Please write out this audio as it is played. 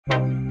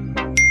can't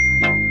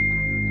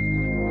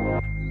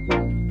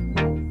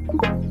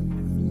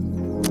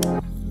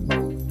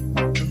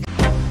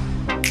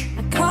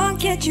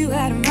get you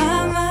out of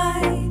my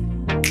mind.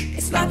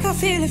 It's like I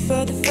feel it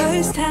for the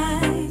first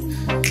time.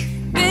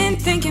 Been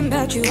thinking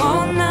about you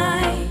all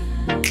night.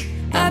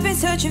 I've been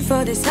searching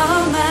for this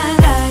all my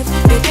life.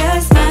 You're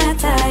just my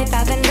type.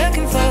 I've been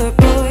looking for a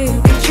boy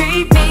who can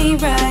treat me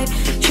right.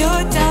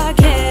 Short dark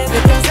hair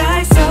with those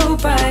eyes so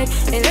bright.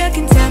 They look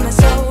into my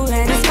soul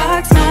and it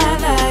sparks my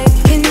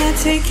life. Can I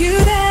take you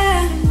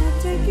there?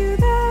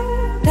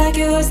 Like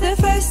it was the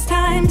first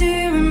time, do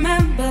you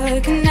remember?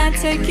 Can I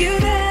take you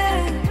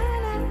there?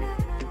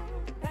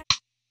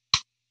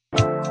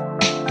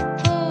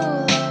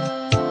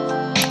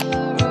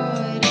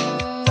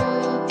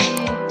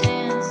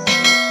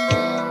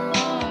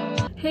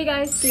 Hey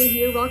guys, Kaye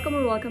here. Welcome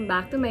or welcome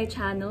back to my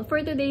channel.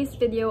 For today's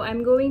video,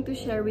 I'm going to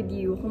share with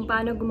you kung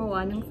paano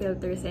gumawa ng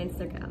filter sa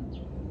Instagram.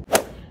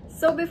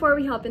 So before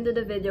we hop into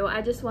the video,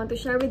 I just want to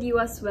share with you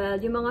as well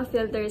yung mga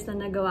filters na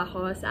nagawa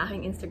ko sa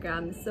aking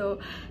Instagram.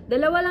 So,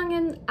 dalawa lang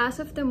yun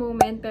as of the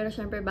moment, pero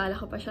syempre bala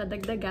ko pa siya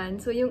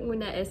dagdagan. So, yung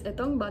una is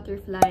itong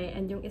butterfly,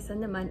 and yung isa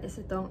naman is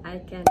itong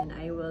I can and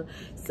I will.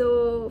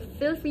 So,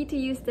 feel free to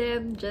use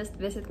them. Just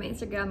visit my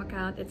Instagram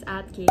account. It's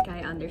at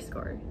 @𝐒𝐿_.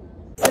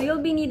 So, you'll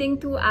be needing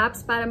two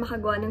apps para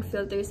makagawa ng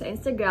filter sa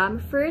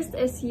Instagram. First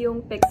is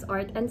yung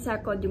PicsArt, and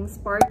second yung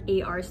Spark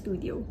AR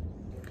Studio.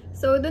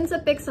 So, dun sa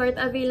PicsArt,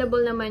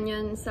 available naman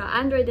yun sa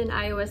Android and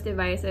iOS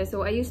devices.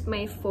 So, I used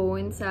my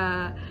phone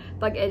sa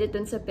pag-edit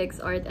dun sa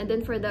PicsArt. And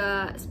then for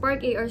the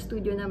Spark AR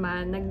Studio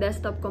naman,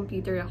 nag-desktop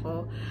computer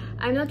ako.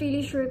 I'm not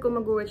really sure kung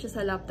mag-work siya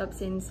sa laptop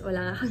since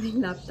wala nga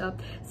kaming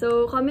laptop.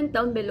 So, comment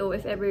down below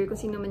if ever kung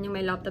sino man yung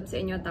may laptop sa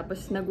inyo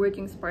tapos nag-work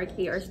yung Spark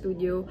AR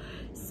Studio.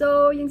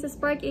 So, yung sa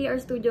Spark AR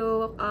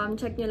Studio,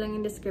 check nyo lang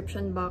yung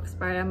description box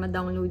para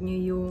ma-download nyo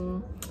yung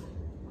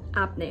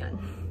app na yan.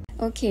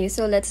 Okay,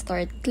 so let's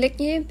start. Click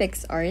nyo yung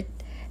PicsArt,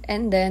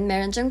 and then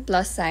meron siyang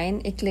plus sign,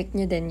 i-click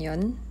nyo din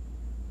yun.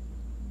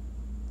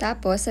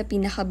 Tapos, sa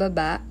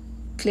pinakababa,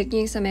 click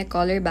nyo yung sa may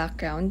color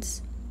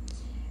backgrounds,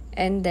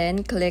 and then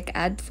click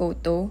add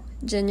photo.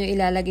 Diyan nyo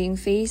ilalagay yung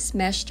face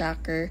mesh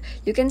tracker.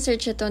 You can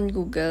search it on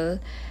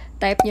Google.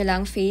 Type nyo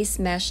lang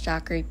face mesh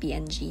tracker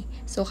PNG.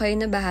 So, kayo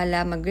na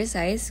bahala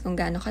mag-resize kung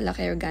gaano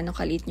kalaki or gaano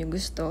kaliit nyo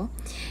gusto.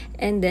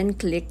 And then,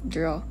 click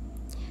draw.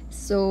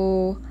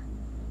 So,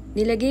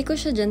 nilagay ko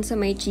siya dyan sa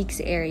my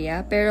cheeks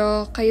area,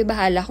 pero kayo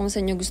bahala kung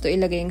saan nyo gusto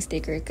ilagay yung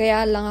sticker.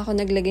 Kaya lang ako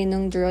naglagay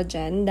ng draw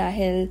dyan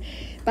dahil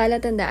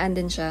palatandaan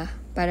din siya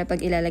para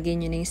pag ilalagay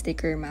nyo na yung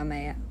sticker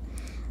mamaya.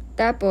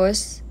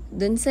 Tapos,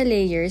 dun sa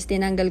layers,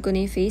 tinanggal ko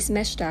na yung face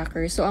mesh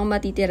tracker. So, ang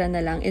matitira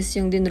na lang is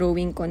yung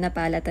dinrawing ko na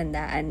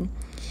palatandaan.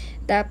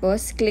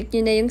 Tapos, click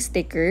nyo na yung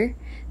sticker.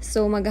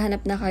 So,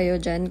 maghanap na kayo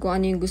dyan kung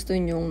ano yung gusto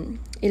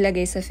nyong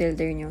ilagay sa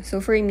filter nyo. So,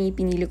 for me,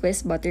 pinili ko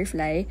is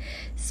butterfly.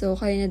 So,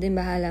 kayo na din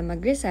bahala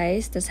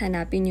mag-resize, tapos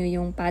hanapin nyo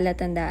yung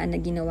palatandaan na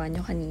ginawa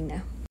nyo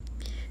kanina.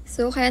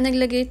 So, kaya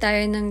naglagay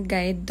tayo ng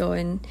guide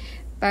doon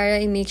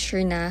para i-make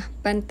sure na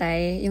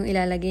pantay yung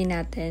ilalagay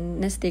natin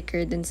na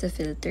sticker dun sa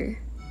filter.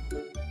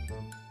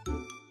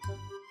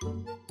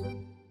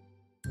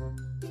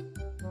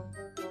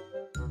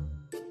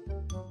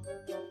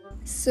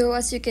 So,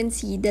 as you can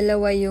see,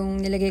 dalawa yung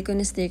nilagay ko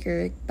na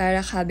sticker para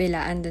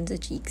kabilaan dun sa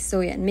cheeks.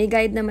 So, yan. May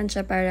guide naman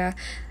siya para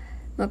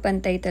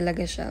mapantay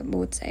talaga siya,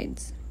 both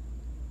sides.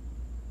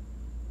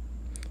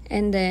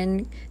 And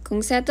then,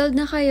 kung settled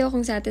na kayo,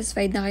 kung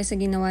satisfied na kayo sa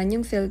ginawa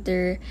niyong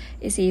filter,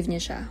 i-save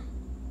niyo siya.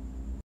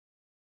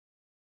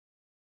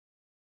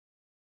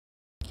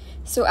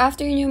 So,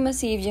 after nyo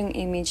ma-save yung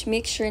image,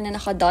 make sure na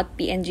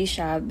naka.png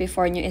siya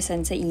before nyo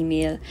isend sa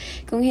email.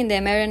 Kung hindi,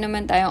 meron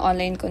naman tayong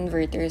online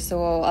converter.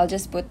 So, I'll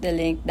just put the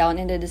link down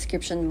in the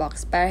description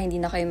box para hindi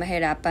na kayo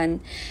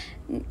mahirapan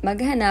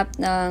maghanap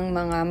ng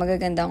mga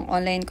magagandang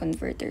online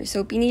converter.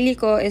 So, pinili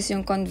ko is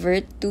yung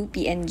convert to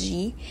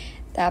PNG.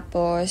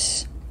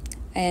 Tapos,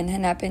 ayan,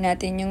 hanapin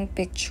natin yung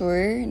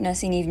picture na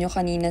sinave nyo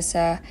kanina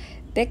sa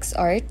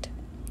PicsArt.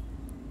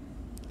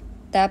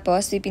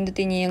 Tapos,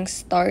 pipindutin nyo yung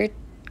start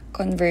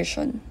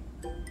conversion.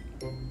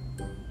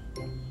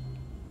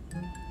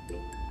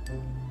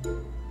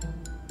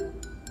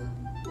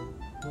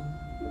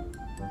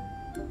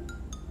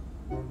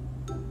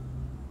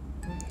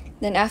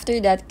 Then after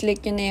that,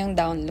 click nyo na yung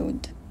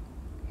download.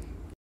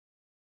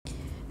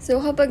 So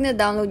kapag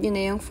na-download nyo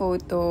na yung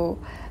photo,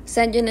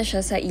 send nyo na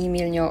siya sa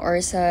email nyo or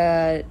sa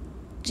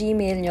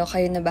Gmail nyo.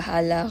 Kayo na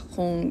bahala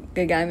kung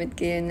gagamit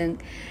kayo ng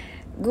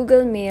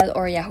Google Mail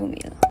or Yahoo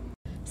Mail.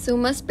 So,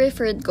 mas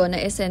preferred ko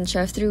na i-send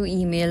siya through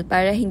email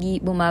para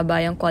hindi bumaba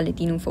yung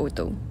quality ng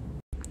photo.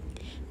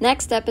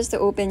 Next step is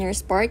to open your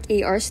Spark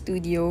AR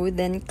Studio,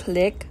 then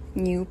click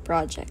New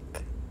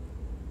Project.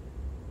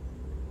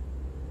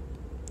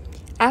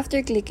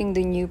 After clicking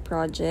the new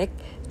project,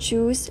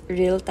 choose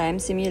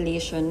real-time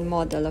simulation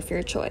model of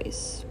your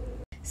choice.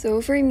 So,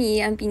 for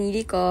me, ang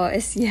pinili ko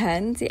is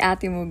yan, si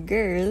ate mo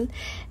girl.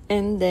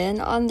 And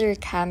then, under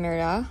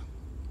camera,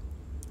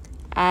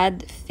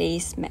 add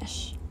face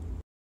mesh.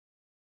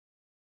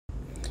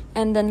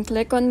 And then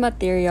click on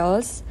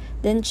Materials,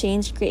 then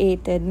change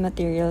Created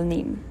Material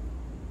Name.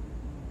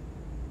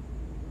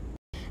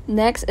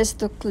 Next is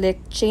to click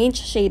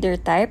Change Shader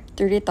Type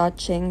to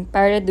Retouching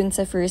para dun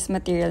sa first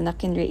material na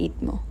kinreate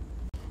mo.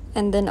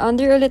 And then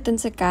under ulit dun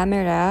sa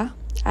camera,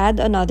 add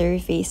another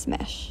face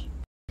mesh.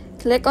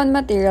 Click on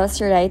Materials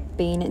sa right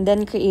pane and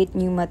then create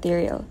new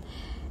material.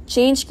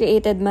 Change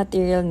Created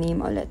Material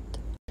Name ulit.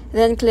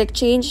 Then click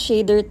Change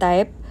Shader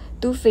Type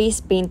to Face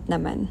Paint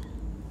naman.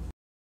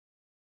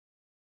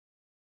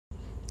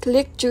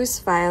 Click Choose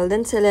File,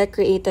 then select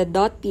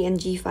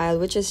Created.png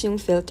file, which is yung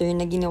filter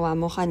na ginawa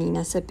mo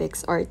kanina sa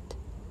PixArt.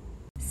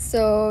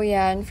 So,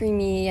 yan. For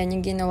me, yan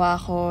yung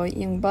ginawa ko.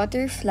 Yung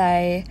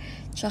butterfly,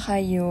 tsaka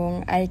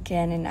yung I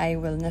can and I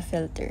will na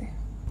filter.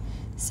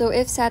 So,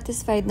 if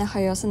satisfied na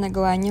kayo sa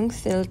nagawa niyong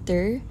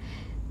filter,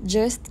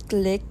 just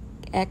click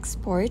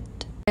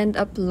Export and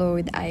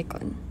Upload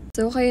Icon.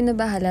 So, kayo na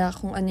bahala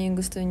kung ano yung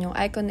gusto nyong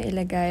icon na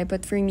ilagay.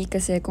 But for me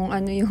kasi, kung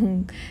ano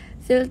yung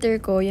filter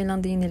ko, yun lang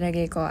din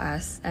nilagay ko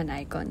as an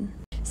icon.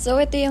 So,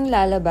 ito yung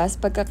lalabas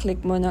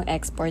pagka-click mo ng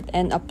export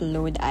and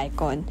upload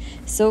icon.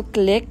 So,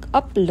 click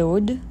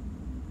upload.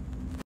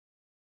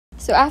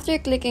 So, after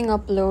clicking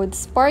upload,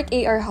 Spark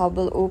AR Hub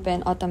will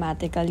open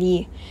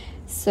automatically.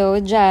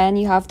 So, dyan,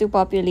 you have to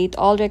populate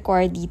all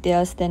required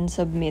details, then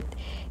submit.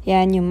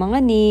 Yan, yung mga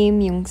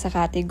name, yung sa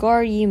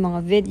category, yung mga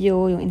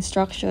video, yung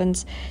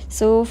instructions.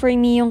 So, for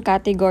me, yung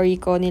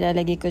category ko,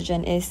 nilalagay ko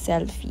dyan is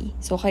selfie.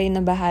 So, kayo na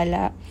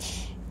bahala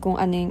kung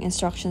ano yung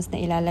instructions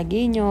na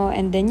ilalagay nyo.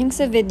 And then, yung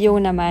sa video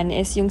naman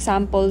is yung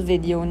sample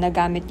video na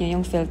gamit nyo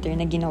yung filter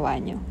na ginawa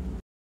nyo.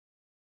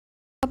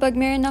 Kapag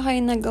meron na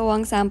kayong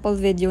nagawang sample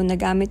video na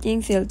gamit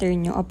nyo yung filter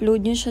nyo,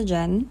 upload nyo siya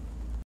dyan.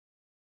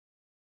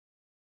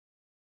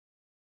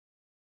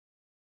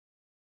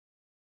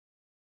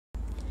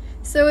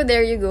 So,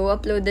 there you go.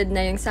 Uploaded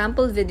na yung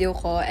sample video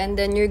ko. And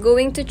then, you're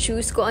going to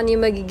choose kung ano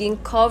yung magiging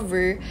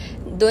cover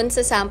dun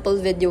sa sample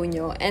video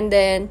nyo. And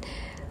then,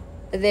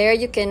 there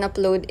you can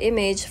upload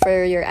image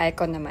for your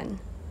icon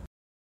naman.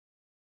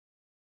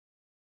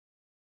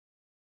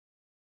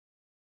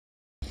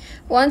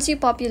 Once you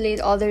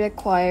populate all the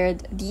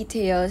required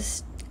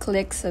details,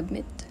 click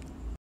Submit.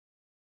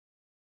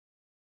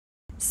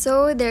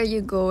 So, there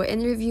you go.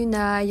 In-review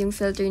na yung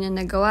filter na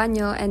nagawa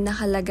nyo and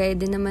nakalagay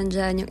din naman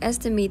dyan yung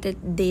estimated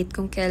date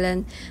kung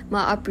kailan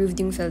ma-approve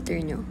yung filter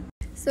nyo.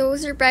 So,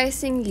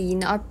 surprisingly,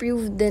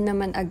 na-approve din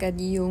naman agad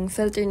yung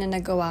filter na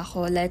nagawa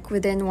ko. Like,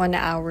 within 1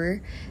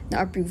 hour,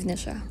 na-approve na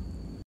siya.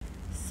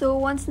 So,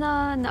 once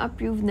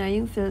na-approve na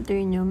yung filter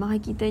nyo,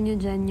 makikita nyo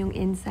dyan yung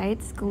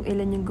insights, kung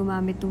ilan yung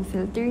gumamit yung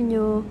filter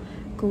nyo,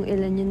 kung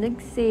ilan yung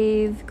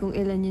nag-save, kung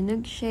ilan yung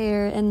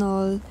nag-share, and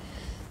all.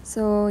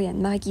 So,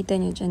 yan, makikita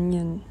nyo dyan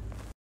yun.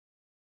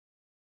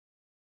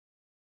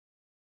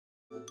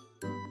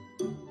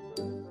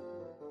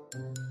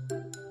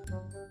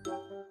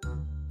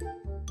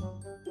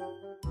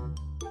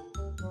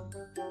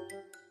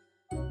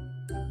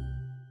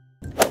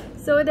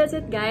 So that's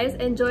it, guys.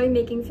 Enjoy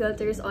making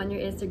filters on your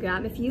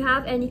Instagram. If you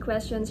have any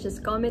questions, just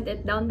comment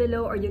it down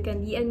below, or you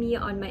can DM me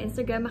on my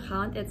Instagram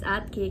account. It's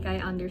at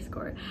 @KAZY'S.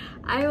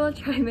 I will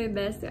try my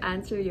best to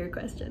answer your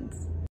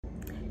questions.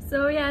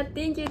 So yeah,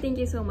 thank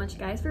you so much,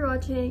 guys, for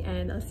watching,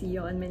 and I'll see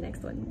you on my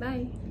next one.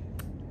 Bye!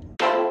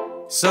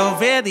 So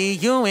really,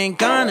 you ain't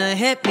gonna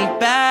hit me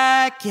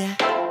back, yeah.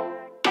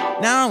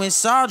 Now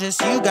it's all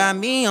just you got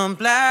me on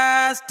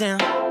blast,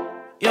 damn.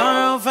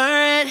 You're over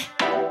it,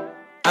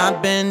 I've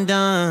been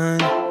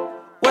done.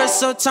 We're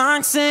so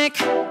toxic,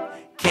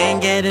 can't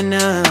get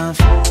enough.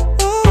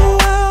 Ooh,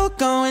 I'll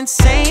go and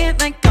say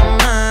it like a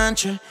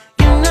mantra.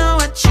 You know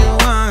what you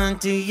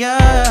want, do ya?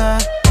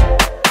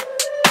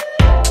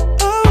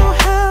 Oh,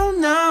 hell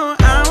no,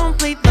 I won't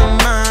play the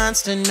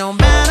monster, no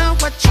matter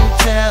what you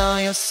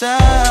tell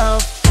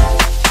yourself.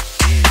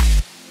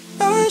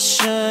 I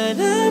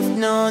should have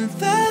known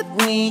that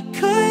we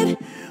could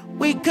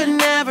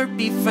never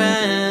be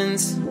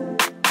friends.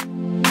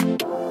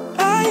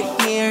 I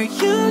hear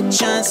you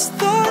just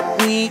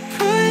thought we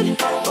could,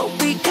 but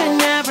we could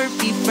never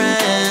be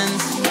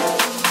friends.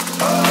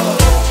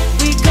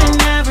 We could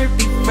never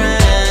be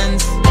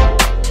friends.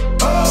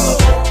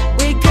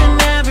 We could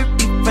never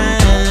be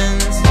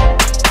friends.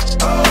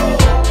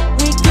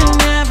 We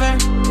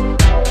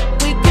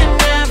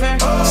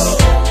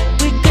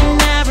could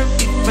never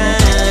be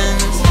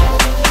friends.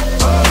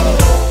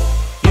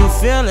 You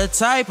feel a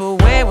type of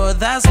way, well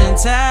that's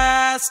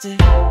fantastic.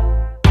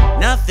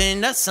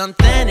 Nothing to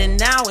something and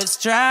now it's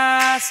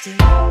drastic.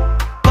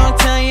 Don't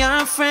tell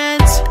your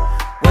friends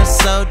we're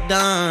so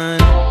done.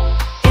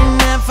 It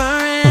never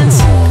ends,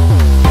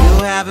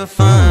 you having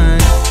fun.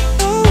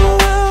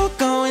 Oh, I'll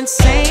go and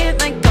say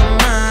it like a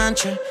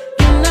mantra.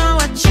 You know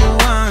what you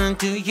want,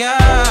 do ya?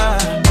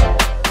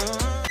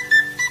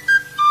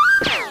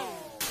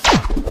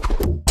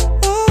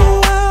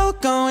 Oh, I'll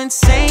go and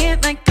say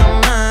it like a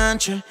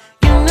mantra.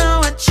 You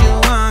know what you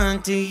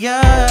want, do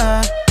ya?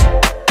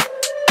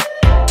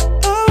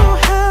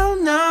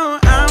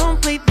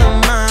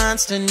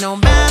 No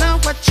matter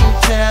what you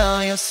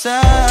tell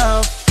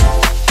yourself.